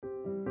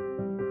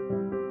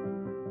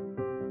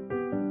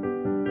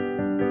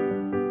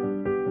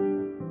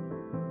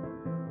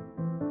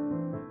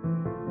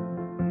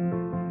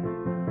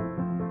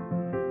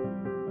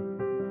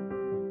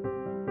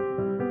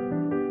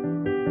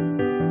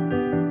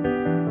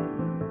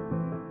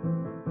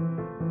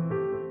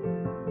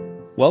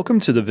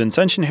Welcome to the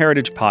Vincentian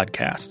Heritage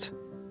Podcast,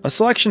 a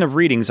selection of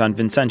readings on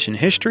Vincentian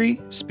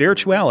history,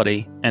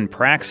 spirituality, and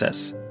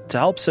praxis to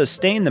help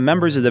sustain the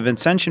members of the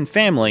Vincentian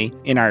family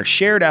in our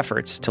shared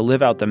efforts to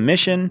live out the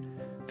mission,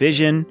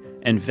 vision,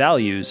 and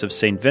values of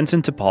St.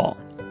 Vincent de Paul.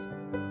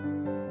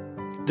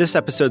 This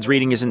episode's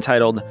reading is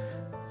entitled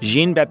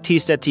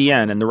Jean-Baptiste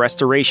Etienne and the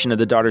Restoration of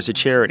the Daughters of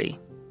Charity,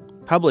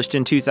 published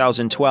in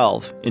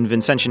 2012 in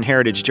Vincentian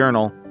Heritage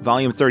Journal,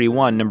 Volume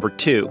 31, Number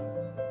 2.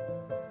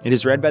 It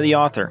is read by the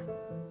author,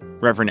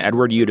 Reverend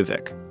Edward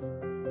Udovic.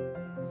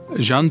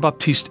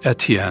 Jean-Baptiste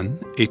Etienne,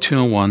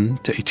 1801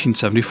 to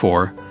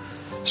 1874,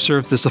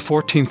 served as the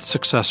 14th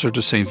successor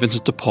to St.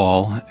 Vincent de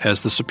Paul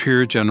as the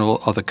Superior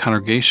General of the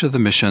Congregation of the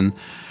Mission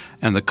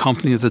and the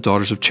Company of the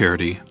Daughters of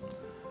Charity,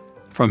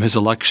 from his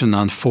election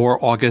on 4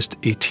 August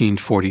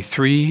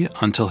 1843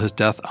 until his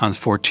death on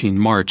 14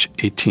 March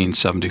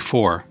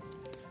 1874.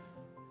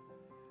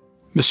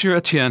 Monsieur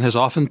Etienne has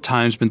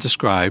oftentimes been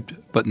described,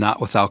 but not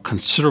without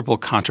considerable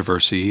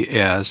controversy,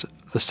 as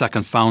the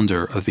second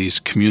founder of these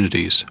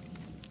communities.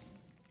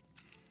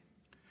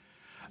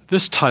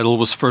 This title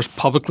was first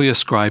publicly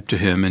ascribed to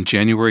him in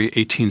January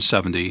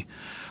 1870,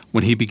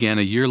 when he began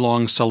a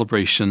year-long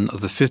celebration of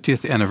the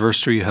 50th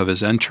anniversary of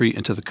his entry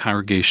into the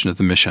Congregation of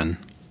the Mission.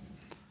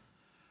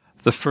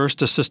 The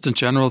first Assistant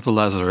General of the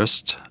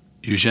Lazarists,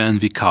 Eugène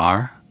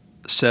Vicard,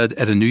 said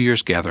at a New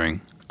Year's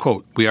gathering,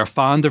 quote, "We are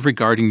fond of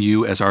regarding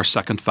you as our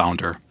second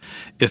founder.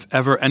 If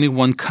ever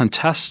anyone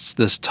contests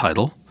this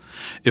title,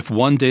 if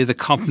one day the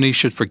company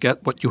should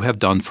forget what you have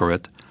done for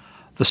it,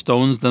 the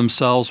stones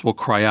themselves will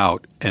cry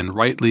out and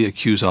rightly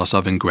accuse us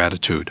of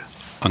ingratitude."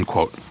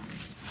 Unquote.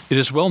 It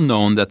is well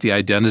known that the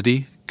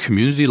identity,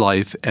 community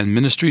life, and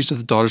ministries of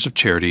the Daughters of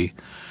Charity,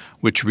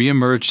 which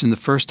reemerged in the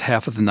first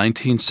half of the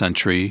 19th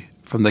century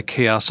from the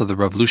chaos of the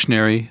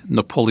Revolutionary,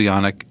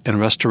 Napoleonic,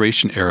 and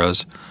Restoration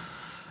eras,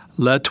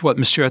 led to what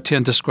Monsieur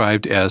Etienne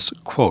described as,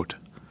 quote,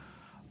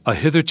 "a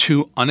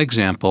hitherto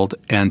unexampled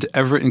and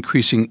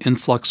ever-increasing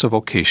influx of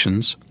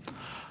vocations,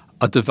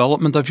 a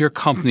development of your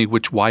company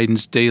which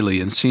widens daily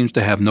and seems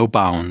to have no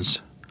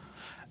bounds,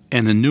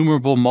 an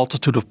innumerable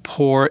multitude of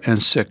poor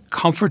and sick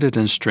comforted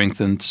and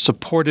strengthened,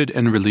 supported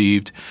and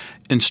relieved,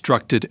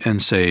 instructed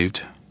and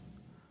saved.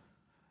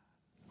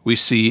 We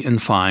see, in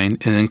fine,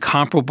 an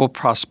incomparable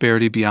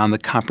prosperity beyond the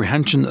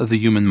comprehension of the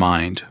human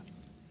mind.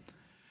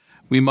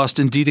 We must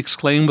indeed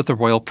exclaim with the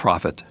royal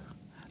prophet,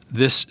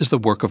 'This is the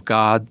work of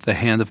God, the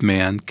hand of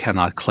man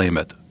cannot claim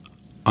it.'"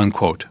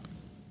 Unquote.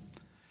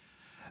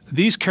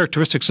 These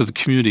characteristics of the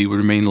community would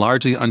remain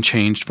largely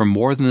unchanged for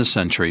more than a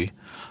century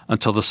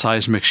until the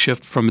seismic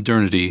shift from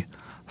modernity,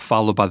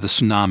 followed by the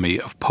tsunami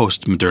of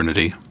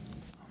post-modernity.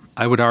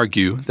 I would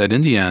argue that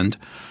in the end,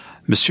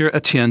 Monsieur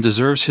Etienne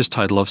deserves his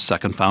title of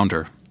second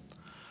founder,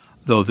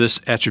 though this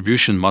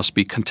attribution must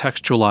be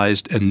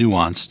contextualized and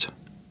nuanced.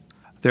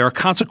 There are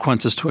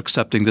consequences to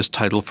accepting this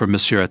title for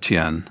Monsieur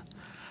Etienne,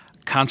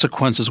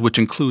 consequences which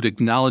include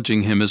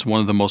acknowledging him as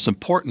one of the most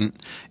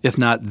important, if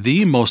not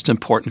the most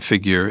important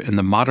figure in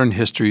the modern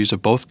histories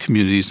of both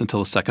communities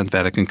until the Second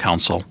Vatican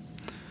Council.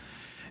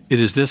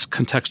 It is this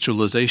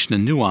contextualization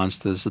and nuance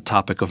that is the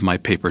topic of my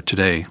paper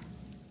today.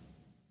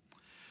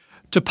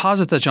 To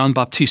posit that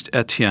Jean-Baptiste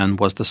Etienne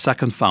was the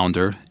second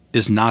founder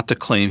is not to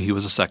claim he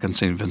was a second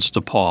St. Vincent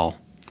de Paul.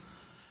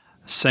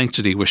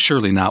 Sanctity was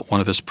surely not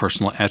one of his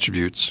personal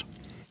attributes.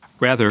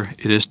 Rather,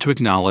 it is to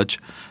acknowledge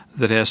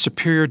that as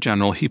Superior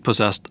General he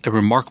possessed a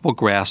remarkable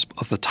grasp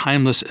of the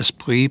timeless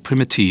esprit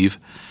primitif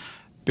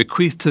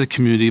bequeathed to the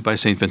community by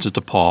St. Vincent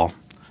de Paul,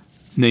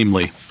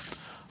 namely,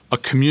 a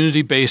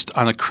community based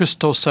on a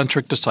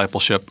Christocentric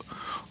discipleship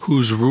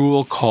whose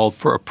rule called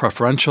for a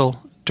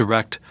preferential,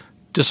 direct,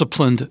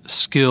 disciplined,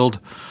 skilled,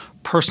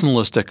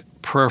 personalistic,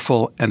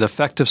 prayerful, and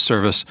effective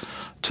service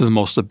to the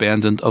most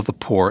abandoned of the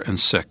poor and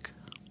sick.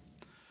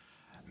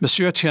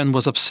 Monsieur Etienne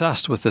was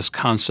obsessed with this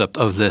concept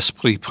of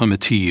l'esprit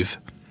primitif,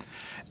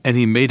 and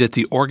he made it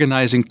the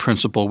organizing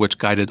principle which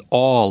guided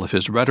all of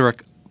his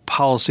rhetoric,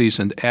 policies,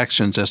 and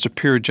actions as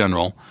Superior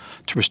General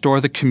to restore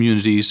the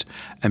communities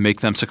and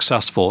make them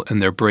successful in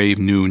their brave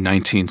new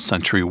 19th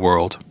century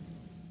world.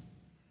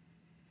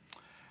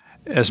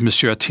 As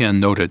Monsieur Etienne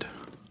noted,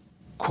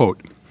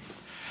 quote,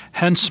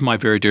 "Hence, my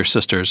very dear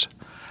sisters,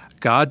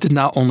 God did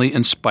not only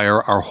inspire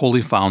our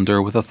holy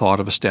founder with the thought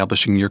of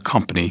establishing your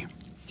company,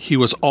 He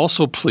was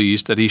also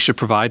pleased that he should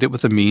provide it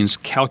with a means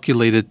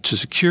calculated to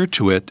secure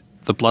to it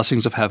the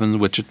blessings of heaven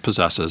which it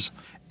possesses,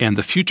 and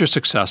the future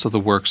success of the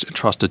works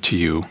entrusted to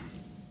you.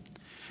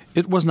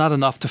 It was not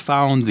enough to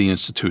found the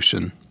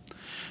institution.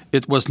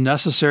 It was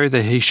necessary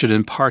that he should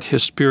impart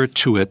his Spirit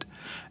to it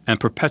and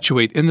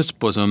perpetuate in its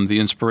bosom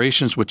the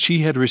inspirations which he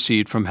had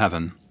received from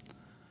heaven.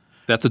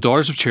 That the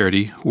Daughters of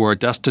Charity, who are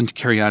destined to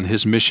carry on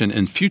his mission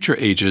in future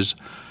ages,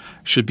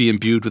 should be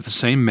imbued with the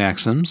same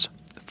maxims,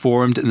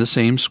 formed in the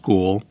same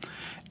school,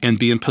 and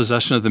be in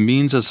possession of the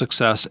means of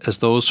success as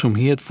those whom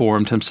he had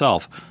formed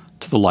himself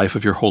to the life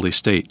of your holy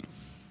state.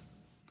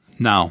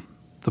 Now,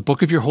 the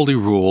book of your holy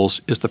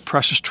rules is the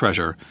precious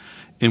treasure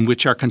in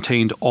which are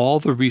contained all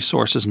the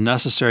resources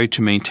necessary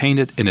to maintain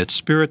it in its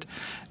spirit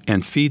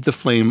and feed the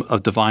flame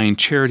of divine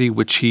charity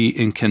which he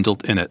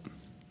enkindled in it.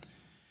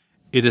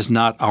 It is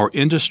not our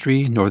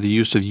industry nor the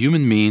use of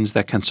human means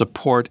that can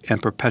support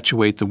and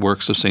perpetuate the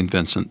works of St.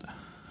 Vincent,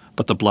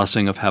 but the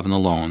blessing of heaven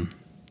alone.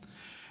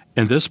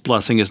 And this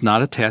blessing is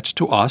not attached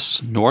to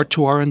us nor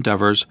to our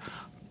endeavors,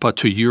 but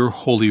to your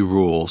holy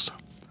rules,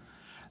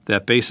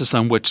 that basis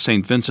on which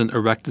St. Vincent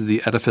erected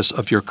the edifice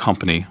of your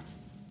company.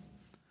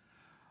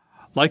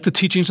 Like the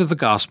teachings of the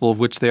gospel, of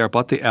which they are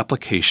but the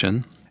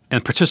application,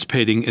 and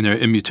participating in their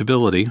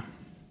immutability,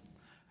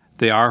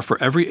 they are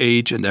for every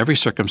age and every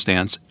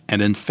circumstance an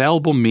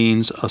infallible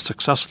means of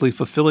successfully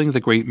fulfilling the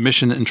great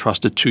mission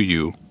entrusted to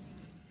you.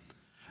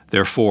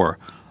 Therefore,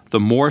 the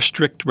more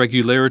strict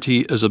regularity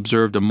is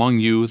observed among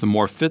you, the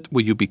more fit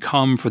will you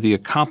become for the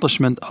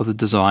accomplishment of the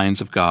designs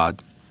of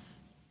God.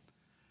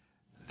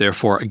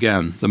 Therefore,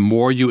 again, the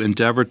more you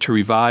endeavor to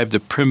revive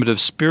the primitive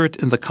spirit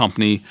in the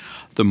company,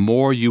 the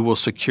more you will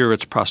secure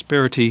its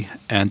prosperity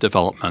and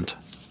development."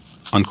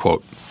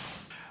 Unquote.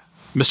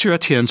 Monsieur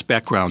Etienne's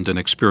background and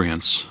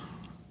experience.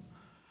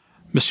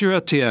 Monsieur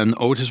Etienne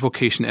owed his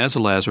vocation as a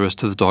Lazarist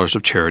to the Daughters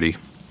of Charity.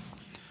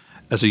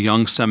 As a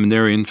young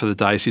seminarian for the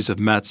Diocese of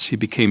Metz, he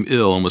became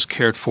ill and was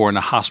cared for in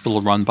a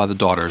hospital run by the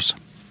Daughters.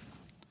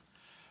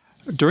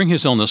 During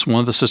his illness,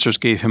 one of the sisters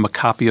gave him a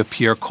copy of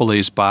Pierre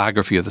Collet's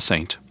biography of the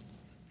saint.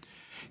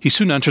 He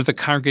soon entered the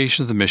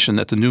Congregation of the Mission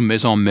at the new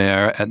Maison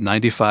Mère at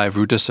 95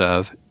 Rue de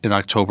Sèvres in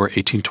October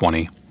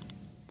 1820.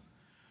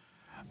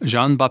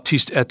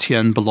 Jean-Baptiste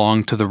Etienne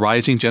belonged to the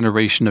rising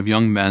generation of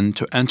young men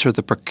to enter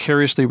the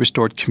precariously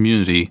restored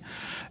community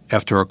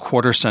after a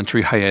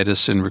quarter-century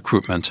hiatus in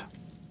recruitment.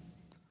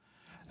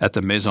 At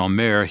the Maison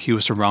Mère, he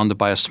was surrounded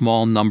by a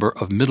small number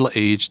of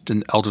middle-aged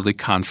and elderly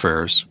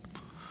confrères,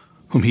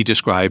 whom he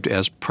described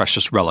as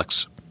precious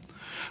relics,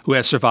 who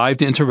had survived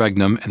the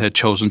interregnum and had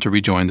chosen to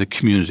rejoin the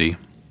community.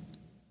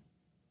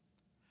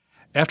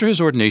 After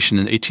his ordination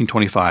in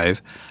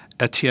 1825,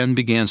 Etienne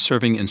began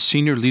serving in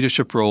senior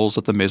leadership roles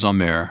at the Maison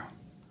Mère,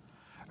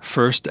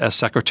 first as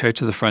secretary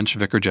to the French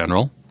Vicar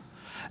General,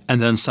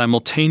 and then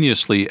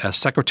simultaneously as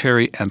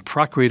secretary and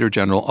procurator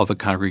general of the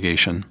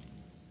congregation.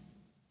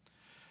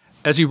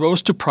 As he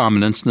rose to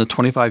prominence in the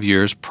 25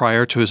 years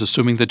prior to his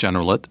assuming the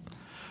generalate,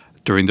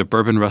 during the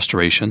Bourbon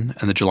Restoration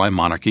and the July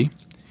Monarchy,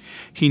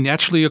 he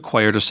naturally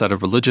acquired a set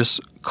of religious,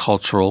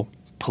 cultural,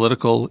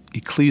 political,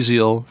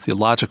 ecclesial,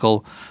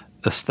 theological,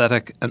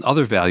 aesthetic, and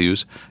other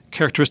values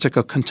characteristic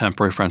of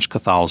contemporary French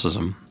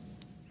Catholicism.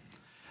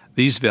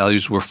 These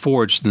values were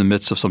forged in the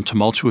midst of some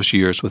tumultuous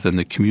years within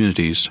the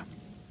communities.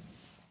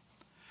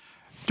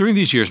 During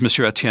these years,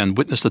 Monsieur Etienne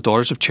witnessed the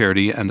Daughters of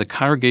Charity and the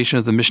Congregation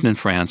of the Mission in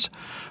France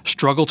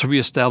struggle to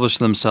reestablish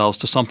themselves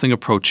to something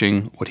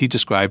approaching what he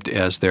described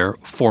as their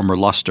former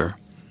luster.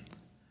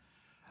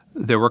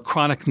 There were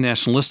chronic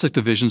nationalistic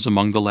divisions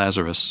among the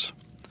Lazarists.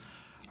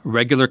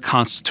 Regular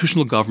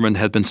constitutional government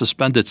had been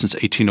suspended since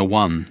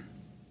 1801.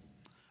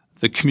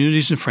 The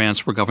communities in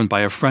France were governed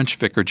by a French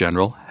vicar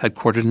general,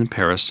 headquartered in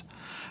Paris,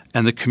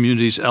 and the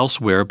communities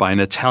elsewhere by an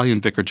Italian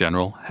vicar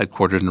general,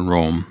 headquartered in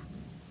Rome.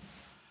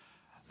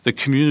 The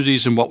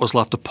communities in what was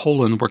left of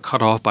Poland were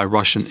cut off by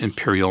Russian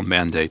imperial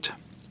mandate.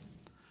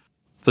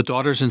 The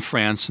Daughters in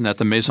France and at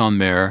the Maison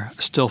Mère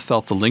still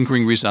felt the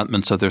lingering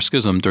resentments of their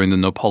schism during the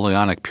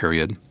Napoleonic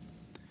period.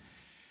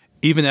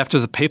 Even after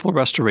the papal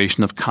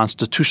restoration of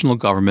constitutional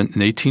government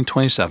in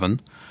 1827,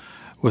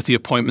 with the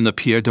appointment of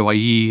Pierre de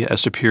Wailly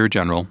as Superior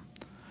General,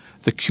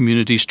 the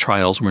community's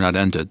trials were not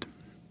ended.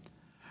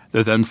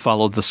 There then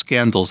followed the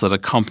scandals that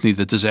accompanied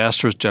the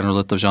disastrous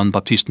generalate of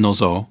Jean-Baptiste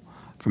Nozot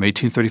from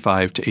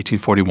 1835 to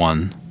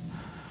 1841.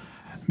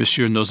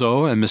 Monsieur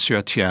Nozot and Monsieur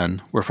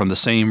Etienne were from the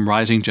same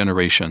rising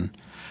generation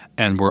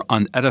and were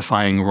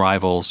unedifying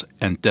rivals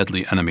and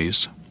deadly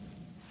enemies.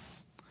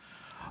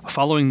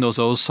 Following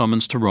Nozot's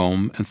summons to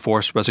Rome and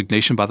forced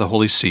resignation by the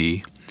Holy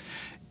See,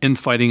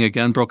 infighting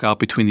again broke out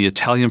between the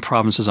Italian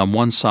provinces on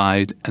one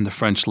side and the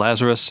French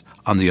Lazarists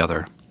on the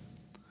other.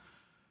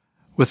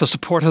 With the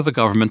support of the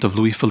government of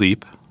Louis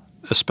Philippe,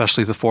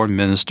 especially the foreign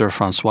minister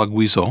François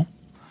Guizot,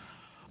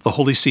 the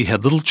Holy See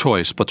had little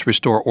choice but to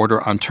restore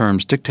order on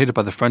terms dictated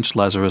by the French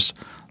Lazarists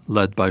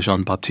led by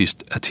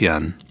Jean-Baptiste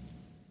Etienne.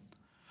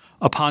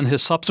 Upon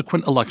his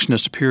subsequent election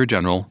as Superior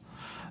General,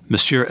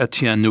 Monsieur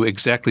Etienne knew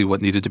exactly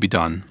what needed to be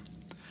done,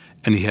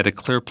 and he had a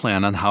clear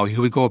plan on how he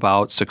would go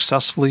about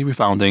successfully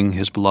refounding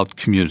his beloved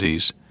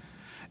communities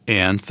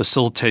and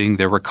facilitating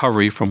their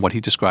recovery from what he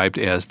described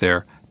as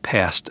their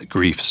past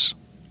griefs.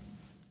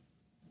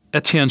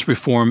 Etienne's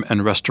reform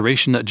and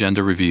restoration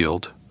agenda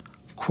revealed,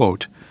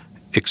 quote,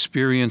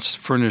 "Experience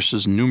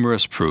furnishes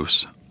numerous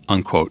proofs,"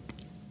 unquote.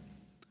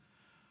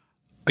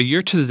 A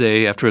year to the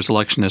day after his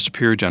election as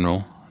Superior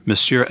General,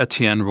 Monsieur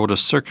Etienne wrote a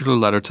circular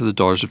letter to the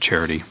Daughters of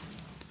Charity.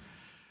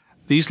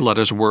 These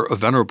letters were a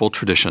venerable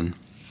tradition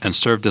and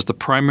served as the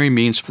primary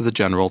means for the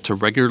general to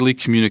regularly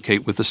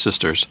communicate with the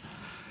sisters,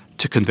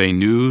 to convey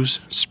news,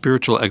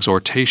 spiritual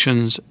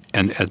exhortations,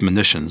 and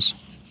admonitions.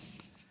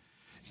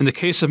 In the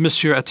case of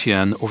Monsieur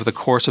Etienne, over the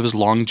course of his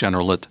long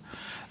generalate,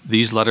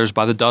 these letters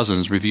by the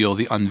dozens reveal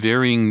the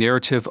unvarying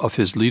narrative of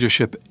his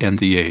leadership and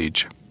the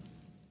age.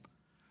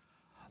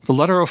 The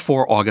letter of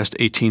 4 August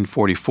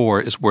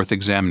 1844 is worth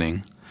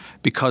examining,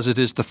 because it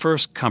is the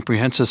first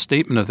comprehensive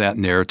statement of that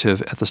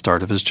narrative at the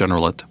start of his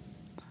generalate.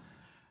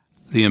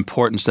 The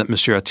importance that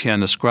Monsieur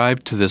Etienne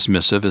ascribed to this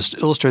missive is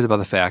illustrated by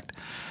the fact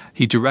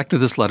he directed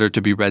this letter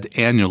to be read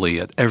annually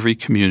at every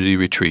community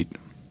retreat.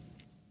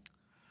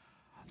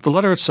 The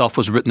letter itself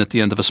was written at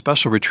the end of a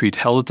special retreat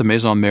held at the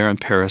Maison Mère in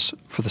Paris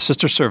for the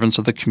sister servants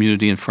of the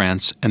community in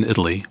France and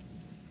Italy.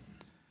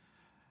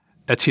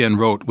 Etienne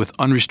wrote with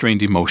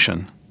unrestrained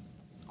emotion,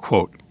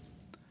 quote,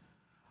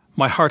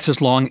 "My heart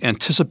has long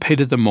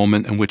anticipated the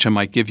moment in which I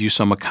might give you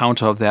some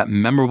account of that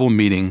memorable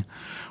meeting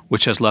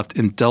which has left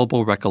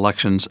indelible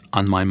recollections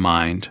on my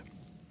mind.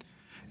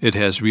 It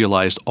has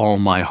realized all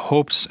my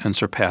hopes and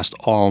surpassed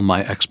all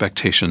my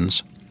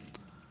expectations.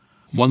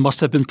 One must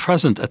have been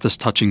present at this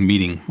touching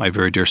meeting, my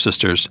very dear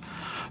sisters,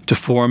 to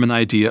form an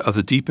idea of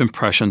the deep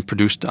impression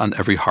produced on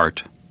every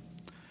heart.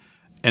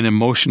 An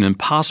emotion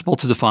impossible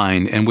to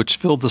define and which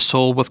filled the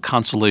soul with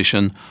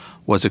consolation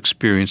was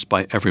experienced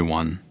by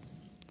everyone.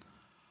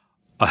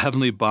 A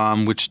heavenly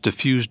balm which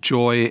diffused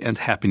joy and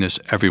happiness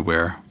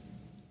everywhere.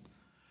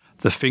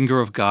 The finger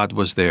of God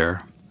was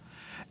there,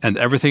 and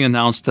everything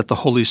announced that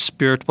the Holy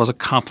Spirit was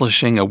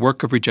accomplishing a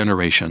work of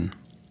regeneration.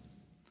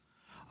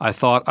 I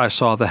thought I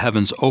saw the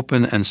heavens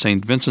open and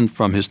St. Vincent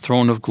from his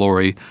throne of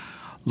glory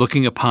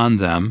looking upon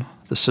them,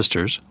 the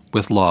sisters,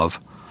 with love,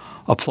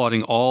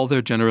 applauding all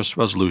their generous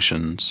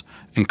resolutions,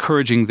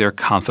 encouraging their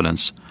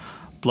confidence,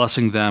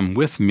 blessing them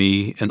with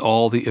me in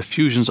all the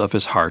effusions of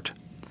his heart,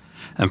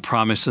 and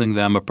promising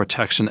them a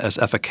protection as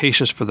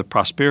efficacious for the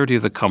prosperity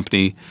of the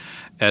company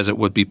as it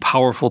would be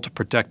powerful to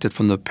protect it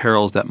from the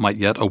perils that might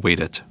yet await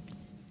it.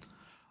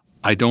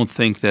 I don't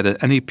think that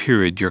at any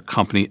period your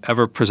company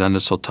ever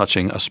presented so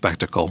touching a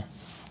spectacle."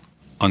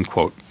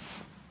 Unquote.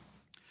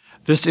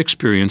 This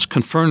experience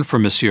confirmed for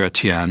Monsieur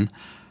Etienne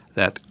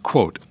that,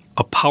 quote,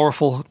 "a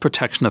powerful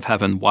protection of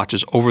heaven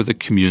watches over the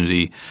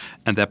community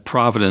and that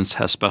providence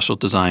has special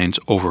designs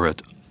over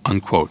it."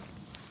 Unquote.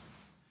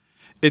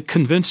 It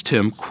convinced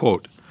him,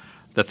 quote,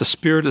 "that the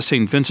spirit of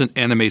St. Vincent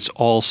animates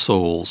all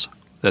souls,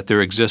 that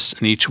there exists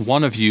in each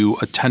one of you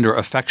a tender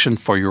affection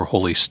for your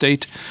holy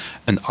state,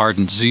 an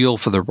ardent zeal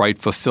for the right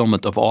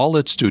fulfillment of all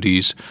its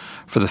duties,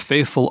 for the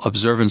faithful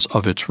observance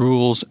of its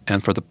rules,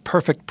 and for the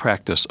perfect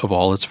practice of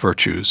all its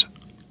virtues."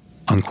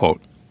 Unquote.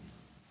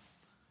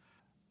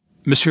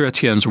 Monsieur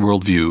Etienne's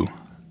worldview: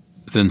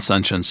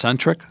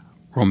 Vincentian-centric,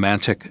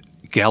 romantic,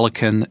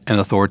 Gallican, and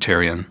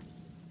authoritarian.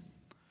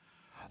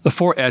 The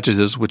 4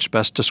 adjectives which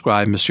best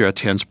describe Monsieur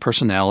Etienne's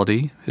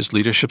personality, his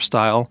leadership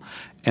style,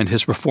 and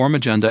his reform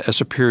agenda as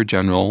Superior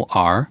General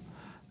are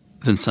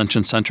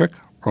Vincentian-centric,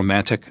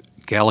 romantic,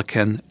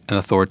 Gallican, and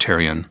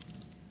authoritarian.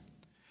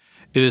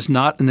 It is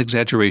not an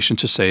exaggeration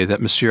to say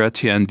that Monsieur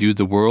Etienne viewed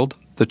the world,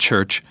 the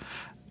Church,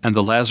 and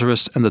the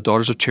Lazarus and the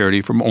Daughters of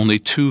Charity from only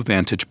 2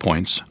 vantage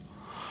points,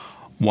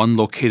 one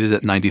located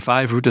at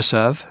 95 Rue de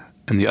Sèvres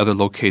and the other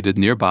located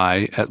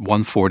nearby at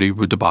 140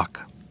 Rue de Bac.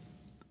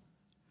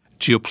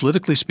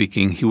 Geopolitically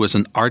speaking, he was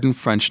an ardent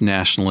French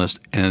nationalist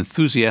and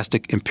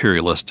enthusiastic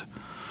imperialist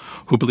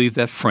who believed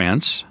that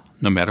France,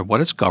 no matter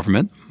what its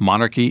government,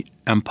 monarchy,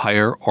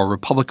 empire, or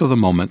republic of the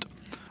moment,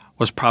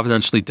 was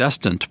providentially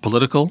destined to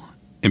political,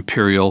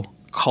 imperial,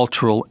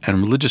 cultural,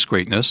 and religious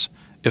greatness,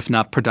 if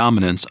not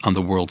predominance, on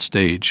the world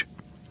stage.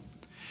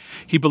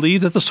 He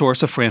believed that the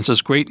source of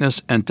France's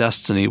greatness and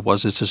destiny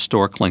was its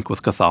historic link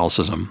with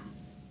Catholicism.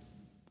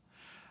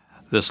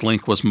 This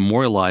link was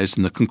memorialized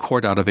in the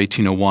Concordat of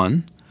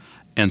 1801,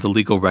 and the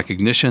legal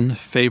recognition,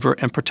 favor,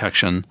 and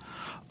protection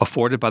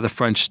afforded by the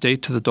French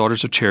state to the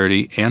Daughters of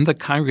Charity and the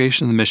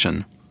Congregation of the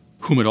Mission,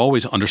 whom it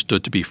always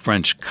understood to be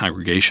French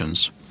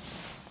congregations.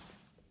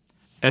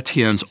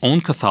 Etienne's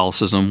own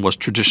Catholicism was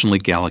traditionally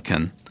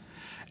Gallican,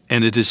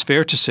 and it is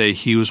fair to say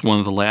he was one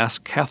of the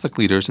last Catholic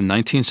leaders in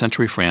 19th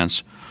century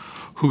France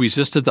who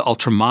resisted the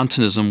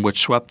ultramontanism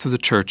which swept through the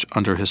Church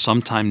under his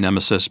sometime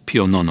nemesis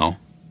Pio IX.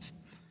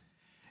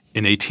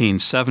 In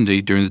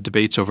 1870, during the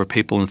debates over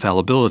papal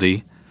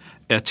infallibility,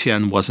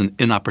 Etienne was an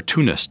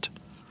inopportunist,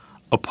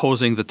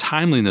 opposing the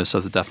timeliness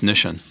of the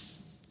definition.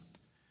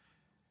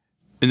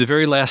 In the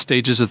very last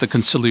stages of the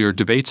conciliar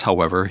debates,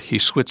 however, he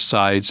switched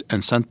sides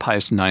and sent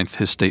Pius IX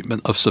his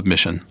statement of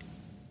submission.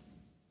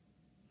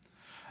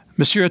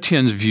 Monsieur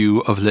Etienne's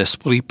view of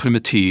l'esprit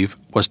primitif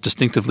was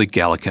distinctively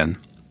Gallican.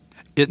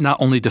 It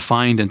not only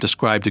defined and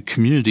described a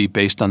community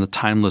based on the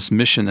timeless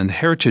mission and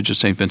heritage of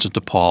St. Vincent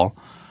de Paul,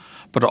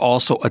 but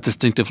also a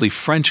distinctively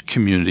French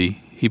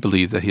community he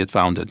believed that he had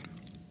founded.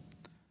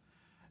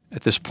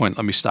 At this point,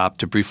 let me stop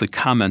to briefly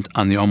comment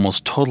on the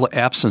almost total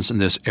absence in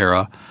this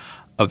era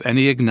of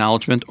any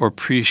acknowledgement or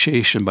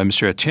appreciation by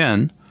Monsieur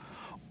Etienne,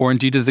 or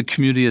indeed of the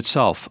community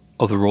itself,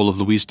 of the role of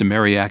Louise de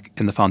Marillac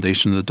in the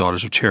foundation of the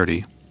Daughters of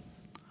Charity.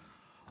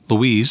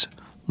 Louise,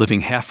 living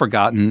half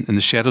forgotten in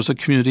the shadows of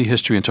community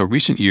history until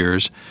recent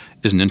years,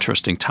 is an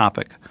interesting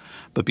topic,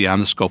 but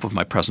beyond the scope of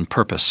my present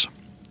purpose.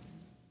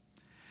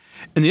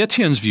 In the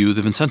Etienne's view,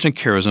 the Vincentian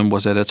charism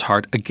was at its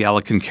heart a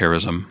Gallican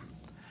charism,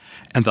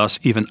 and thus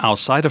even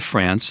outside of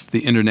France,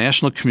 the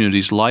international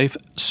community's life,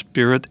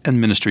 spirit, and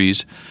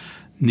ministries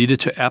needed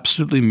to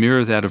absolutely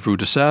mirror that of Rue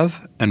de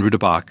Sèvres and Rue de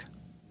Bac,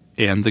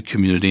 and the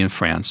community in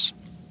France.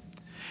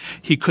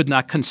 He could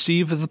not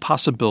conceive of the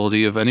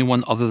possibility of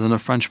anyone other than a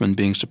Frenchman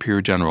being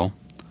superior general,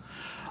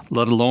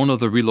 let alone of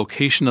the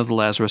relocation of the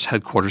Lazarus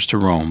headquarters to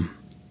Rome.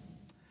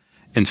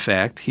 In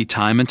fact, he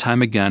time and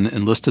time again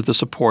enlisted the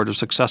support of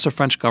successive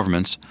French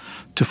governments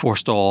to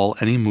forestall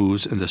any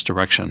moves in this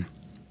direction.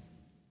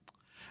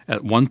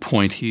 At one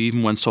point, he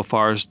even went so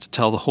far as to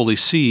tell the Holy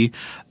See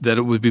that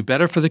it would be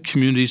better for the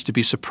communities to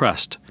be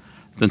suppressed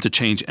than to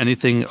change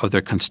anything of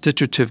their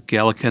constitutive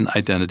Gallican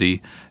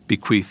identity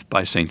bequeathed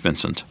by St.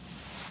 Vincent.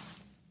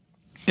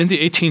 In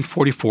the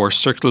 1844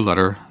 circular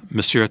letter,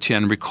 Monsieur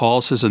Etienne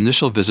recalls his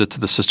initial visit to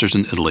the sisters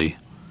in Italy.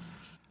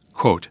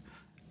 Quote,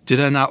 "Did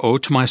I not owe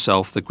to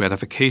myself the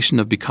gratification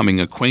of becoming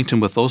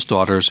acquainted with those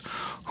daughters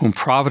whom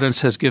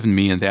Providence has given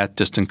me in that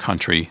distant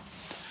country,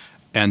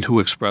 and who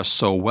express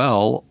so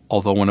well,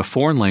 although in a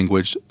foreign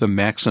language, the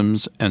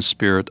maxims and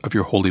spirit of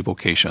your holy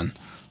vocation?"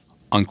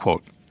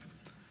 Unquote.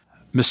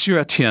 Monsieur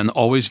Etienne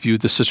always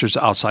viewed the sisters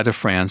outside of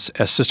France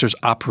as sisters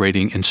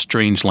operating in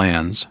strange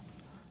lands,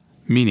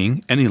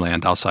 meaning any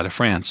land outside of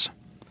France,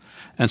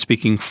 and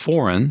speaking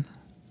foreign,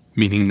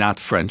 meaning not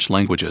French,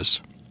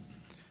 languages.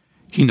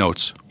 He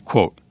notes,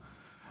 quote,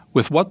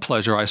 "With what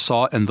pleasure I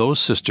saw in those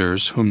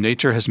sisters whom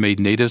nature has made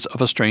natives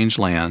of a strange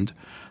land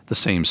the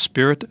same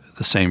spirit,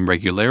 the same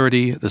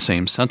regularity, the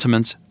same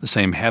sentiments, the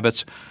same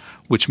habits,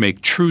 which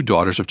make true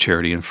daughters of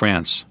charity in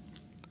France.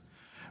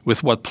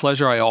 With what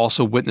pleasure I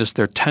also witnessed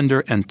their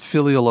tender and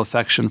filial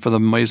affection for the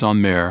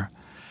Maison Mère,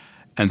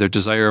 and their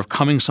desire of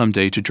coming some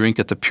day to drink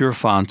at the pure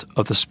font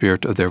of the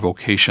spirit of their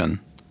vocation."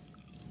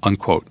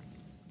 Unquote.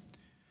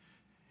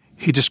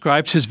 He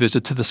described his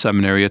visit to the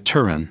seminary at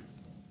Turin.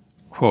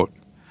 Quote,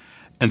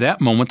 "In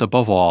that moment,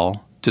 above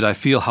all, did I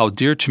feel how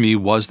dear to me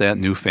was that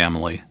new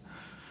family.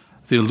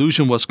 The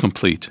illusion was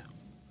complete.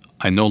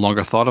 I no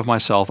longer thought of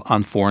myself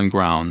on foreign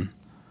ground.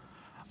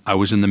 I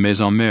was in the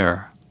Maison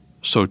Mère.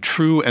 So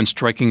true and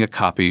striking a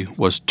copy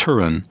was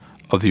Turin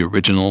of the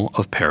original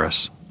of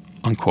Paris."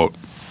 Unquote.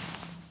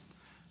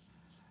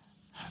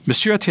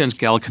 Monsieur Etienne's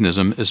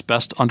Gallicanism is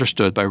best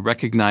understood by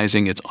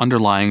recognizing its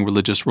underlying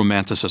religious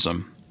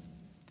romanticism.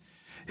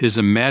 His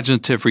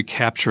imaginative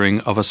recapturing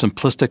of a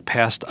simplistic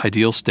past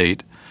ideal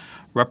state,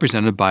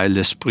 represented by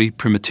l'esprit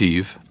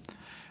primitif,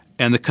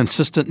 and the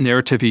consistent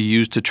narrative he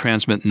used to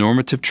transmit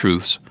normative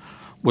truths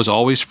was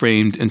always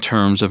framed in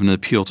terms of an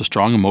appeal to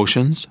strong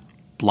emotions,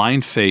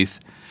 blind faith,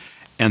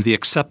 and the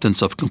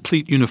acceptance of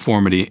complete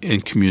uniformity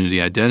in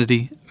community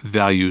identity,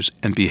 values,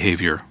 and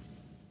behavior.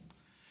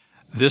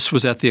 This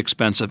was at the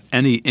expense of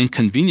any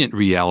inconvenient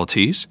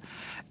realities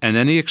and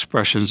any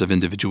expressions of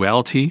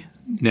individuality,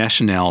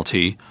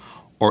 nationality,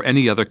 or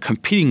any other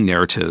competing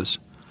narratives,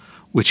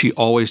 which he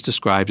always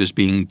described as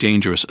being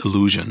dangerous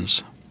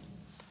illusions.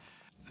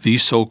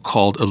 These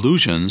so-called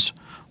illusions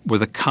were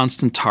the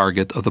constant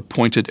target of the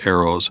pointed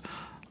arrows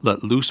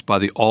let loose by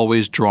the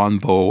always drawn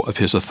bow of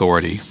his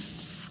authority.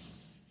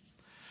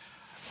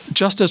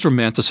 Just as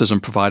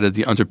Romanticism provided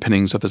the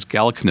underpinnings of his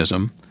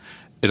Gallicanism,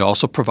 it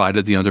also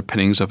provided the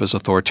underpinnings of his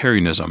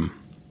authoritarianism.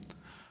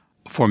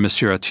 For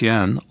Monsieur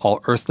Etienne,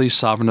 all earthly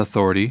sovereign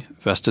authority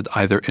vested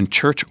either in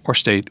church or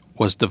state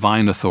was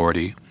divine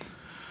authority,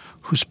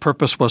 whose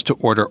purpose was to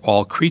order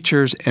all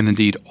creatures and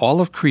indeed all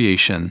of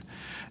creation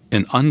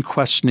in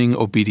unquestioning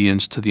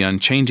obedience to the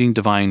unchanging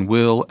divine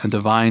will and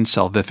divine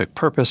salvific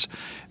purpose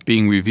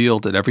being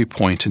revealed at every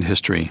point in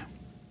history.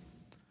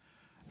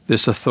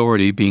 This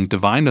authority, being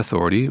divine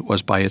authority,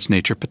 was by its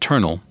nature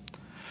paternal,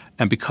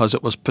 and because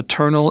it was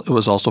paternal, it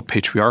was also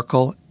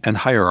patriarchal and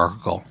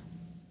hierarchical.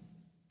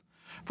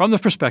 From the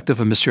perspective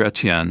of Monsieur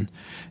Etienne,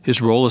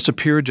 his role as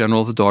Superior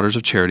General of the Daughters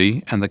of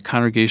Charity and the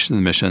Congregation of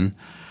the Mission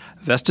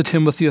vested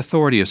him with the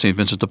authority of St.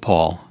 Vincent de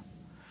Paul,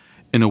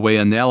 in a way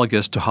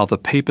analogous to how the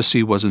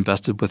papacy was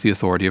invested with the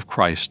authority of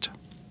Christ.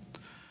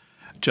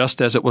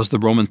 Just as it was the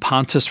Roman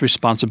pontiff's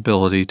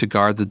responsibility to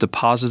guard the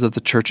deposit of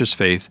the Church's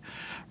faith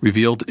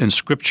revealed in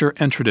Scripture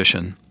and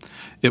tradition,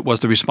 it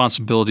was the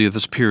responsibility of the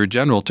Superior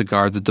General to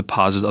guard the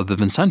deposit of the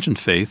Vincentian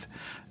faith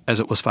as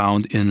it was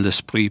found in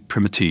l'esprit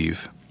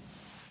primitif.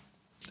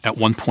 At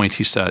one point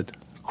he said,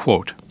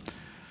 quote,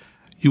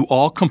 "You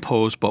all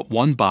compose but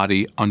one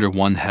body under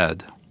one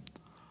head.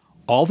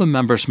 All the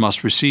members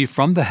must receive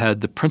from the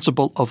head the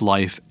principle of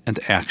life and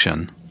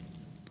action.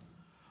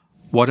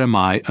 What am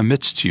I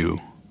amidst you?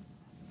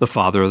 The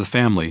father of the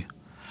family,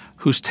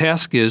 whose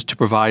task is to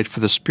provide for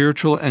the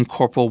spiritual and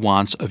corporal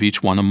wants of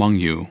each one among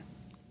you.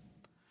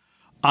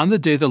 On the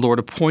day the Lord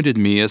appointed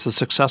me as the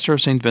successor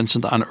of St.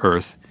 Vincent on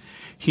earth,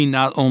 he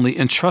not only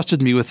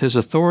entrusted me with his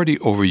authority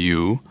over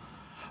you,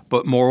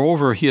 but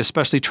moreover he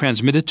especially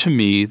transmitted to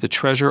me the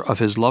treasure of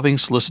his loving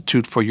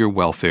solicitude for your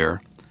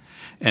welfare,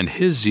 and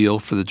his zeal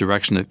for the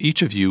direction of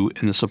each of you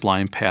in the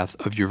sublime path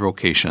of your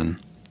vocation.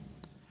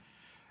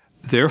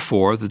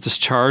 Therefore, the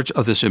discharge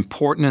of this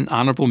important and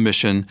honorable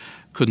mission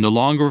could no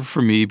longer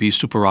for me be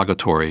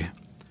supererogatory.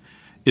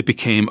 It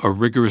became a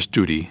rigorous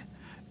duty,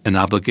 an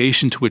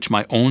obligation to which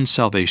my own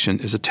salvation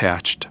is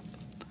attached.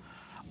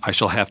 I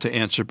shall have to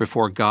answer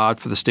before God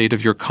for the state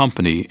of your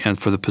company and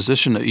for the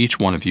position of each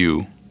one of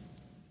you.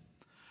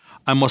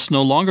 I must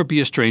no longer be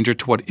a stranger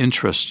to what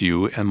interests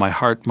you, and my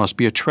heart must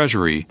be a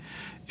treasury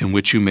in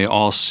which you may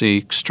all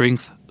seek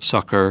strength,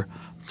 succor,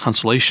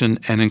 consolation,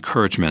 and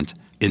encouragement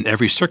in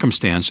every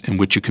circumstance in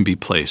which you can be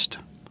placed.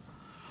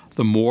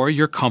 The more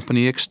your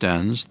company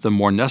extends, the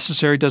more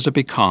necessary does it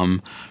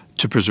become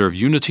to preserve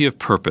unity of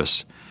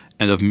purpose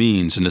and of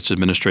means in its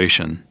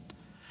administration,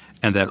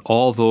 and that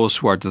all those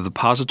who are the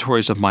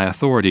depositories of my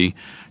authority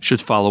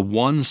should follow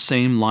one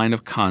same line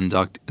of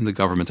conduct in the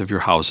government of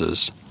your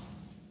houses.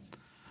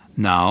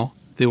 Now,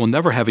 they will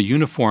never have a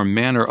uniform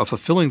manner of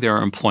fulfilling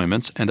their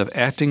employments and of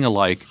acting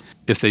alike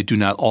if they do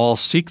not all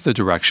seek the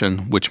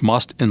direction which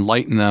must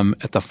enlighten them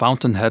at the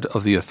fountainhead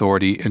of the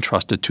authority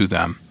entrusted to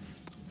them."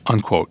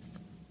 Unquote.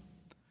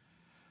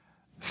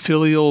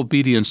 Filial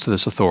obedience to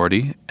this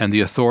authority and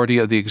the authority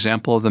of the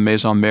example of the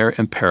Maison Mère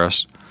in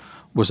Paris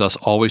was thus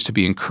always to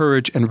be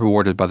encouraged and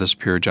rewarded by the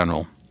Superior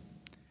General.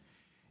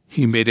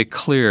 He made it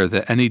clear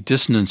that any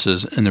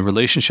dissonances in the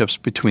relationships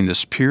between the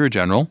Superior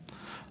General,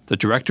 the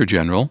Director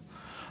General,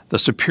 the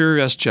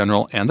Superioress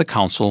General, and the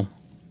Council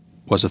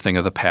was a thing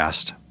of the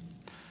past.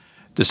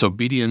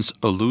 Disobedience,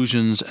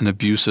 illusions, and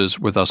abuses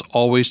were thus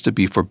always to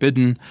be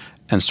forbidden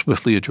and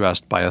swiftly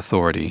addressed by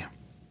authority.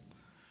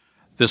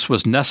 This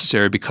was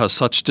necessary because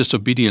such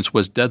disobedience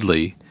was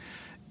deadly,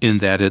 in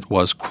that it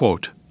was,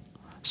 quote,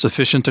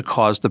 sufficient to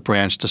cause the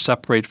branch to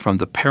separate from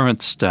the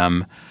parent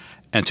stem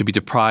and to be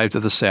deprived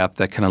of the sap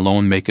that can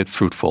alone make it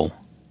fruitful.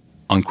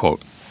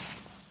 Unquote.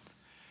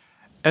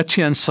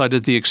 Etienne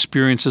cited the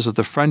experiences of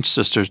the French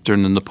sisters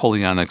during the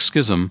Napoleonic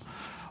Schism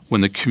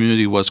when the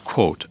community was,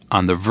 quote,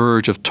 on the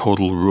verge of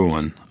total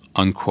ruin,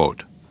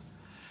 unquote,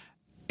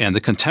 and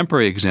the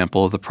contemporary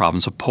example of the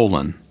province of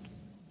Poland,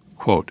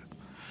 quote,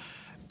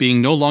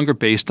 being no longer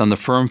based on the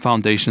firm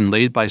foundation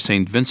laid by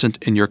St. Vincent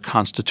in your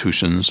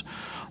constitutions,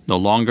 no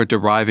longer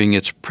deriving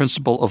its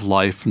principle of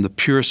life from the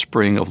pure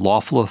spring of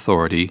lawful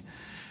authority,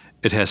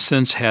 it has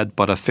since had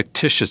but a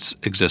fictitious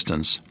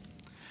existence.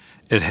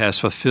 It has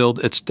fulfilled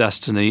its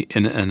destiny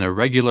in an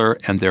irregular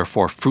and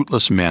therefore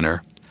fruitless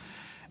manner,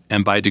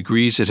 and by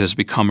degrees it has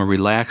become a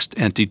relaxed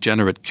and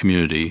degenerate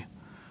community,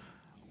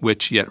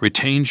 which yet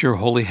retains your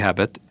holy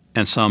habit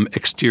and some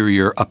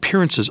exterior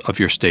appearances of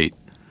your state,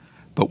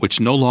 but which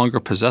no longer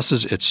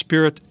possesses its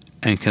spirit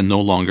and can no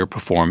longer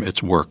perform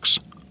its works."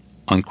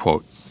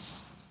 Unquote.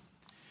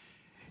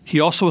 He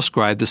also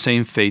ascribed the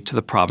same fate to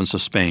the province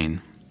of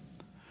Spain.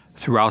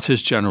 Throughout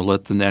his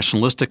generalate, the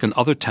nationalistic and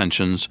other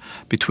tensions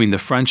between the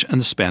French and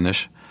the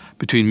Spanish,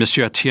 between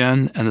Monsieur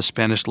Etienne and the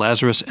Spanish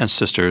Lazarus and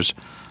sisters,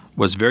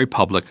 was very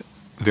public,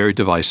 very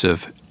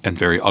divisive, and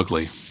very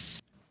ugly.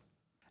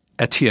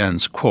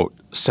 Etienne's, quote,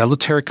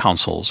 salutary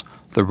counsels,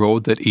 the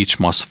road that each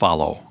must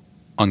follow,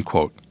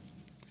 unquote.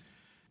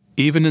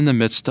 Even in the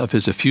midst of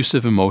his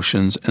effusive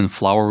emotions and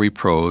flowery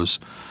prose,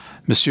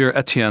 Monsieur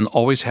Etienne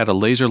always had a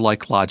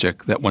laser-like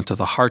logic that went to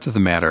the heart of the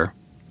matter,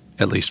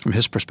 at least from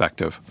his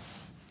perspective.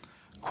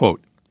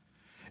 Quote,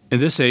 in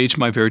this age,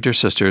 my very dear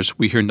sisters,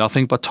 we hear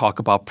nothing but talk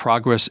about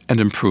progress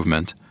and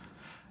improvement,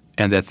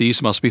 and that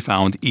these must be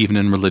found even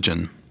in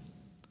religion.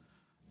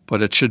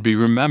 But it should be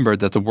remembered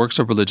that the works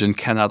of religion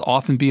cannot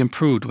often be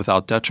improved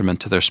without detriment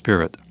to their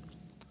spirit.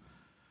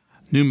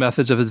 New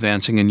methods of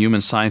advancing in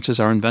human sciences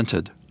are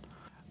invented,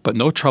 but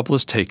no trouble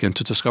is taken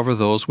to discover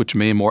those which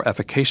may more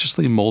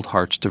efficaciously mold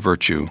hearts to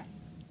virtue.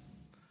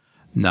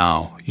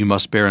 Now, you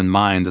must bear in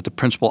mind that the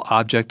principal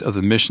object of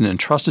the mission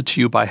entrusted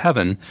to you by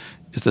heaven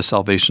is the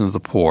salvation of the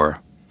poor,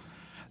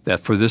 that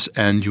for this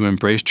end you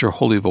embraced your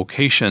holy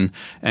vocation,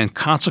 and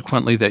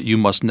consequently that you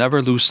must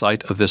never lose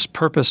sight of this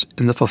purpose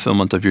in the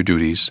fulfillment of your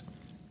duties.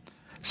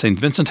 St.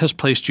 Vincent has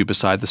placed you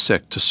beside the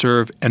sick to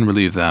serve and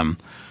relieve them,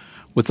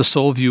 with the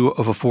sole view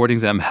of affording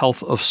them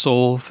health of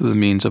soul through the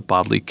means of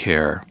bodily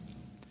care.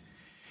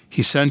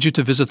 He sends you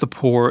to visit the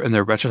poor in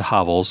their wretched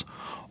hovels,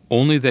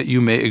 only that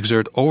you may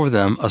exert over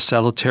them a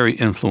salutary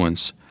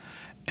influence,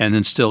 and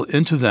instill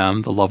into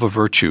them the love of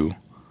virtue,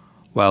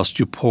 whilst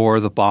you pour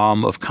the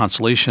balm of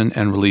consolation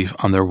and relief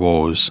on their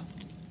woes.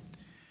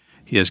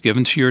 He has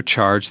given to your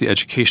charge the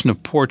education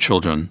of poor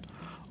children,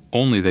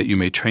 only that you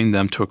may train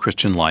them to a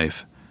Christian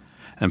life,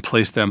 and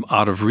place them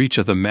out of reach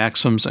of the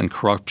maxims and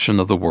corruption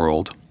of the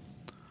world.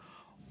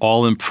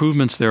 All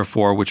improvements,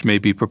 therefore, which may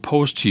be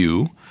proposed to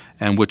you,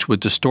 and which would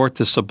distort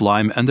this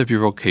sublime end of your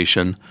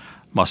vocation,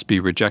 must be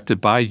rejected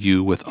by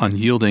you with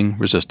unyielding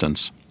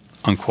resistance."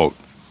 Unquote.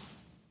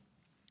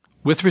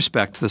 With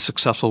respect to the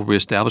successful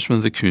reestablishment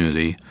of the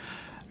community,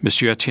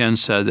 Monsieur Etienne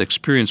said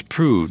experience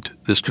proved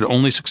this could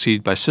only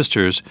succeed by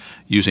sisters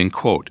using,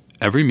 quote,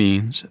 every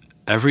means,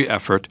 every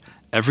effort,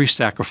 every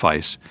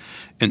sacrifice,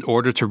 in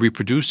order to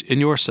reproduce in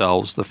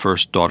yourselves the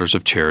first daughters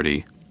of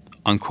charity,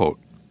 unquote,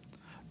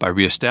 by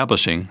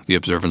reestablishing the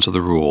observance of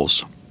the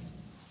rules.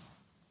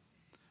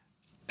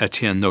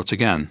 Etienne notes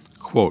again,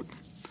 quote,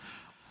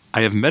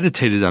 I have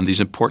meditated on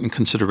these important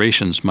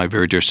considerations, my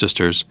very dear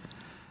sisters,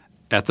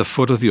 at the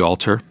foot of the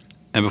altar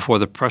and before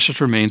the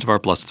precious remains of our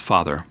Blessed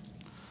Father.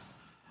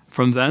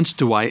 From thence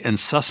do I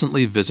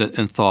incessantly visit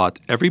in thought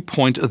every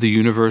point of the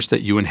universe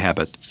that you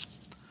inhabit.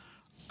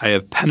 I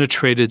have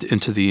penetrated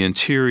into the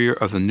interior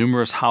of the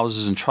numerous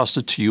houses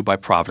entrusted to you by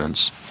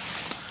Providence.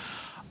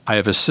 I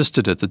have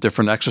assisted at the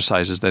different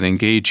exercises that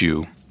engage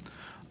you.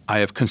 I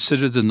have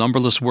considered the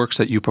numberless works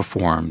that you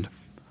performed.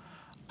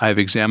 I have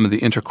examined the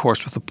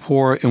intercourse with the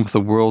poor and with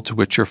the world to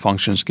which your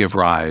functions give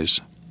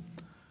rise.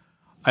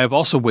 I have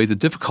also weighed the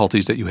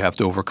difficulties that you have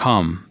to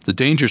overcome, the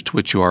dangers to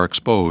which you are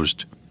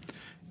exposed.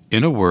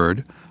 In a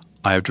word,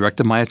 I have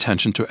directed my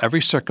attention to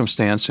every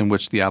circumstance in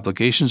which the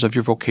obligations of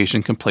your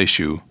vocation can place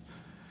you,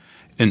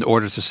 in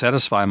order to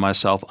satisfy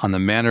myself on the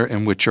manner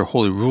in which your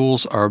holy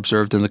rules are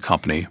observed in the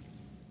company.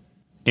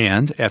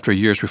 And, after a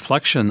year's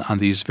reflection on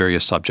these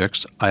various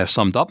subjects, I have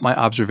summed up my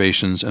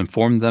observations and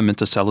formed them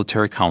into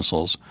salutary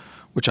counsels,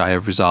 which I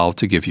have resolved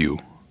to give you."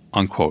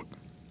 Unquote.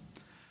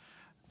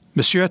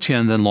 Monsieur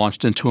Etienne then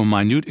launched into a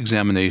minute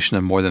examination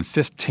of more than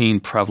 15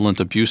 prevalent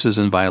abuses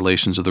and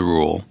violations of the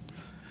rule.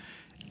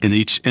 In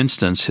each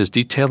instance, his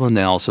detailed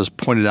analysis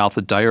pointed out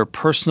the dire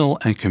personal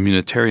and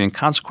communitarian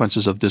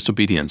consequences of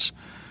disobedience,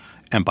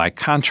 and by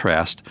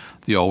contrast,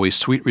 the always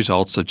sweet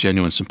results of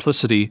genuine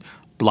simplicity,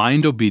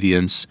 blind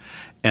obedience,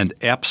 and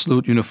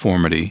absolute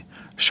uniformity,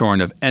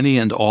 shorn of any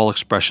and all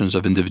expressions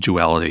of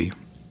individuality.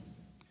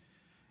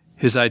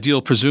 His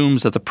ideal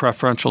presumes that the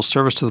preferential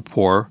service to the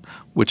poor,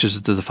 which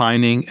is the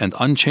defining and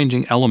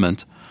unchanging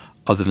element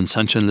of the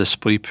Vincentian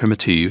L'Esprit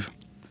Primitif,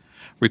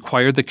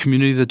 required the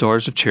community of the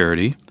Daughters of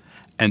Charity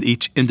and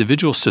each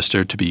individual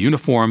sister to be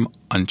uniform,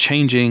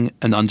 unchanging,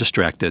 and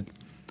undistracted,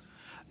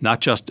 not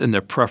just in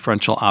their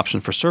preferential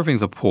option for serving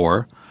the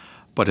poor,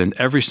 but in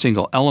every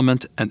single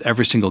element and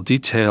every single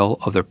detail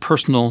of their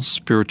personal,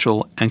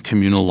 spiritual, and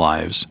communal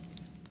lives.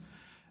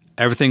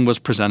 Everything was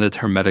presented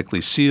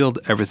hermetically sealed,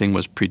 everything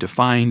was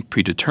predefined,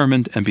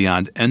 predetermined, and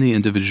beyond any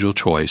individual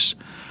choice,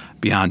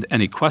 beyond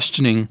any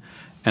questioning,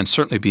 and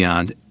certainly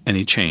beyond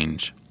any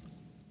change.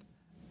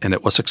 And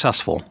it was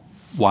successful,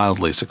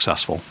 wildly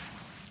successful.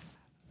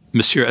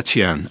 Monsieur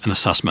Etienne, an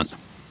assessment.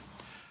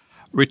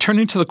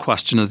 Returning to the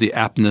question of the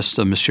aptness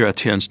of Monsieur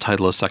Etienne's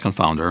title as second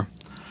founder,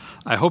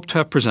 I hope to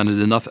have presented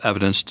enough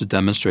evidence to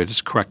demonstrate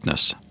its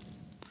correctness.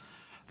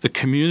 The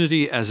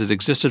community as it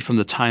existed from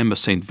the time of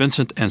St.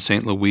 Vincent and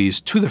St. Louise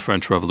to the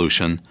French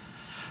Revolution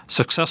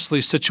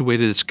successfully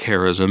situated its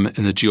charism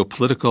in the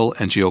geopolitical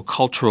and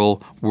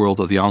geocultural world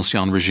of the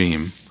Ancien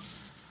Regime,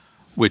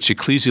 which,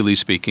 ecclesially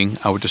speaking,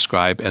 I would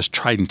describe as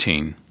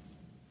Tridentine.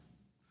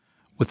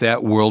 With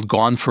that world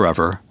gone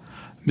forever,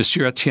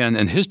 Monsieur Etienne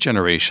and his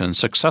generation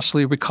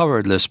successfully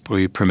recovered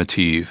l'esprit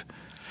primitif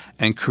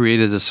and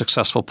created a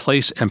successful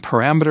place and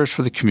parameters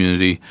for the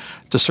community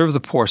to serve the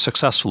poor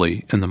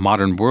successfully in the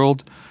modern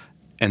world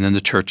and in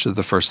the Church of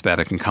the First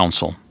Vatican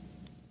Council.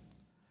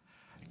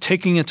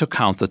 Taking into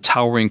account the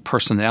towering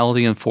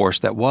personality and force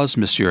that was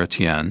Monsieur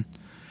Etienne,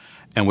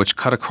 and which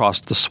cut across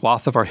the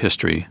swath of our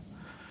history,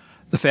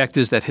 the fact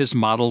is that his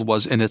model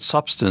was in its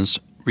substance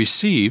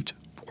received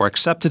or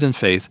accepted in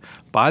faith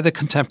by the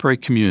contemporary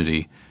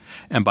community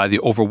and by the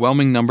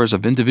overwhelming numbers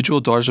of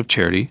individual Daughters of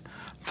Charity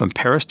from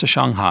Paris to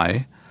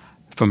Shanghai,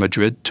 from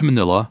Madrid to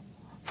Manila,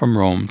 from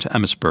Rome to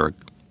Emmitsburg.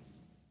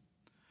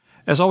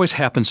 As always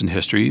happens in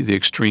history, the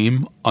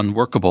extreme,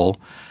 unworkable,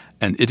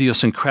 and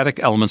idiosyncratic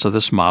elements of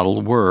this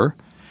model were,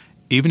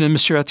 even in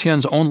Monsieur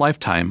Etienne's own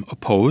lifetime,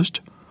 opposed,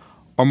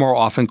 or more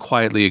often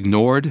quietly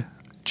ignored,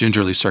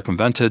 gingerly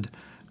circumvented,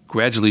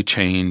 gradually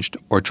changed,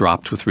 or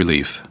dropped with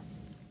relief.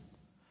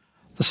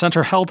 The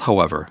center held,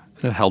 however,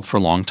 and it held for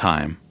a long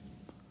time.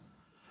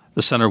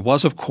 The center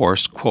was, of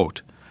course,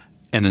 quote,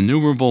 an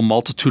innumerable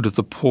multitude of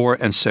the poor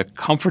and sick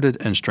comforted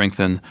and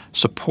strengthened,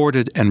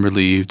 supported and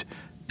relieved,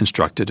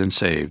 instructed and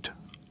saved,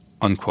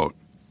 unquote.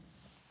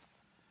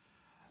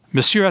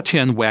 Monsieur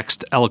Etienne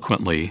waxed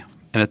eloquently,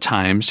 and at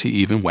times he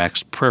even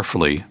waxed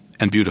prayerfully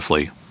and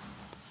beautifully.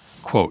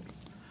 Quote,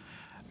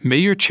 "May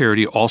your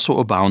charity also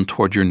abound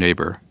toward your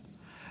neighbor.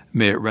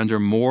 May it render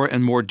more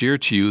and more dear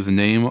to you the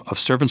name of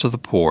servants of the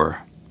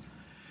poor.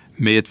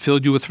 May it fill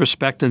you with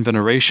respect and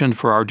veneration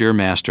for our dear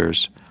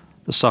masters,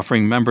 the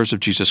suffering members of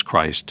Jesus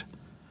Christ.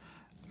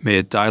 May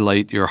it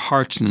dilate your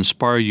hearts and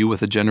inspire you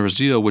with a generous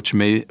zeal which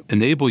may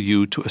enable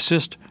you to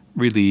assist,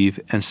 relieve,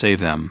 and save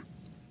them.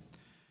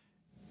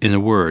 In a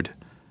word,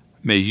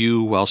 may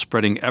you, while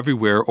spreading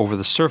everywhere over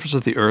the surface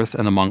of the earth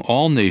and among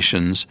all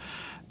nations,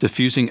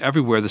 diffusing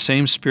everywhere the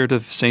same spirit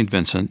of St.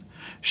 Vincent,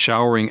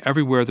 showering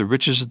everywhere the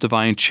riches of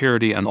divine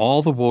charity and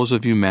all the woes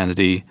of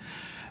humanity,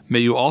 may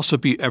you also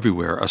be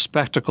everywhere a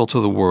spectacle to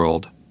the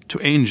world,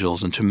 to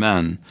angels and to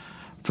men,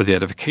 for the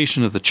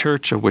edification of the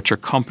Church, of which your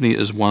company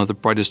is one of the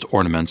brightest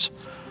ornaments,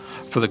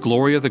 for the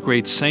glory of the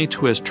great saint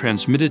who has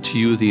transmitted to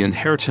you the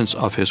inheritance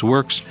of his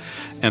works,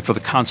 and for the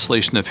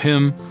consolation of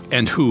him,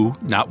 and who,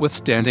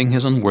 notwithstanding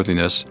his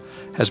unworthiness,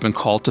 has been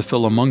called to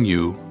fill among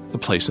you the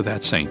place of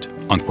that saint."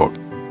 Unquote.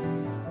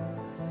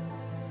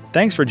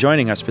 Thanks for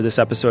joining us for this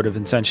episode of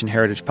Vincentian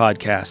Heritage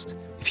Podcast.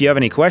 If you have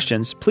any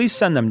questions, please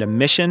send them to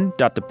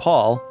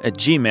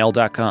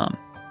mission.depaul@gmail.com.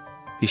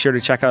 Be sure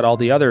to check out all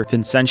the other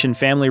Vincentian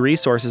family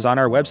resources on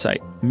our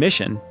website,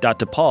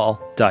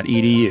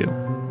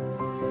 mission.depaul.edu.